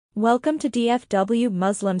Welcome to DFW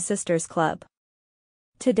Muslim Sisters Club.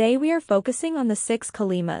 Today we are focusing on the Six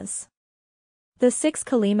Kalimas. The Six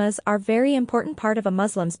Kalimas are very important part of a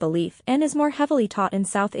Muslim's belief and is more heavily taught in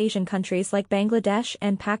South Asian countries like Bangladesh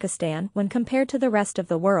and Pakistan when compared to the rest of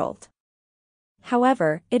the world.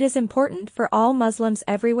 However, it is important for all Muslims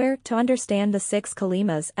everywhere to understand the Six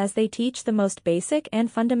Kalimas as they teach the most basic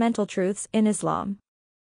and fundamental truths in Islam.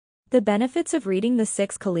 The benefits of reading the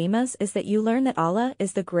Six Kalimas is that you learn that Allah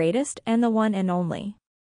is the greatest and the one and only.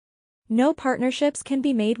 No partnerships can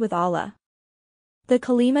be made with Allah. The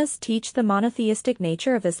Kalimas teach the monotheistic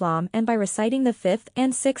nature of Islam, and by reciting the fifth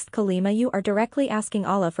and sixth Kalima you are directly asking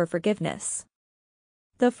Allah for forgiveness.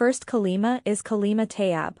 The first Kalima is Kalima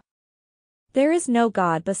Tayyib. There is no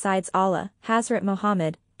God besides Allah. Hazrat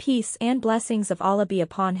Muhammad, peace and blessings of Allah be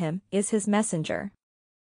upon him, is his messenger.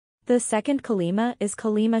 The second Kalima is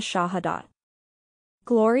Kalima Shahadat.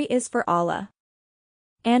 Glory is for Allah.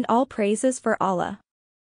 And all praises for Allah.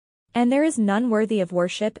 And there is none worthy of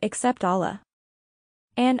worship except Allah.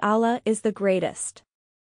 And Allah is the greatest.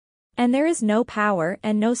 And there is no power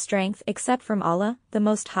and no strength except from Allah, the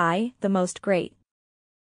Most High, the Most Great.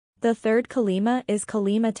 The third Kalima is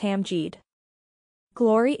Kalima Tamjid.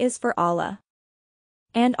 Glory is for Allah.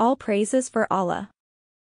 And all praises for Allah.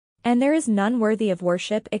 And there is none worthy of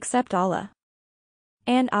worship except Allah.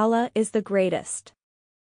 And Allah is the greatest.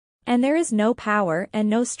 And there is no power and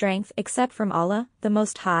no strength except from Allah, the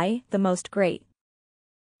Most High, the Most Great.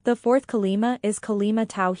 The fourth Kalima is Kalima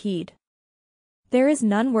Tawheed. There is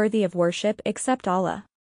none worthy of worship except Allah.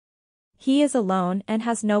 He is alone and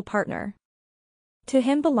has no partner. To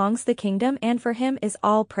him belongs the kingdom and for him is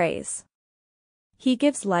all praise. He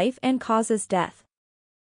gives life and causes death.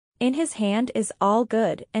 In his hand is all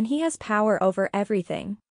good and he has power over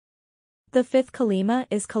everything. The fifth Kalima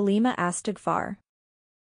is Kalima Astaghfar.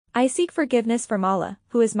 I seek forgiveness from Allah,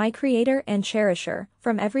 who is my creator and cherisher,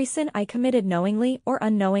 from every sin I committed knowingly or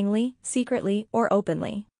unknowingly, secretly or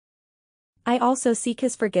openly. I also seek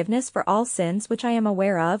his forgiveness for all sins which I am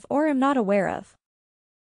aware of or am not aware of.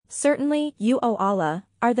 Certainly, you, O Allah,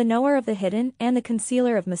 are the knower of the hidden and the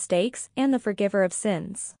concealer of mistakes and the forgiver of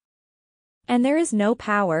sins. And there is no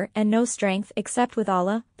power and no strength except with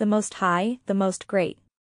Allah, the Most High, the Most Great.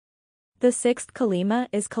 The sixth Kalima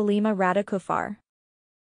is Kalima Radakufar.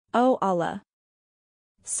 O Allah!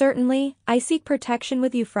 Certainly, I seek protection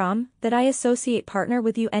with you from that I associate partner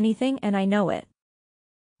with you anything and I know it.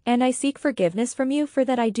 And I seek forgiveness from you for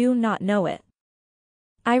that I do not know it.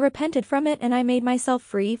 I repented from it and I made myself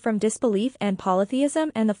free from disbelief and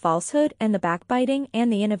polytheism and the falsehood and the backbiting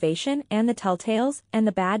and the innovation and the telltales and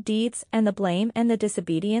the bad deeds and the blame and the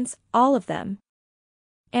disobedience, all of them.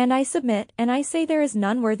 And I submit and I say there is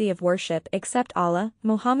none worthy of worship except Allah,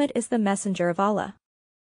 Muhammad is the messenger of Allah.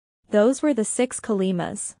 Those were the six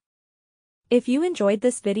Kalimas. If you enjoyed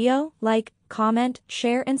this video, like, comment,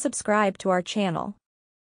 share and subscribe to our channel.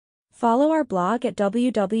 Follow our blog at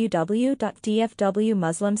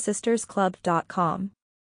www.dfwmuslimsistersclub.com.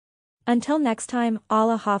 Until next time,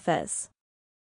 Allah Hafiz.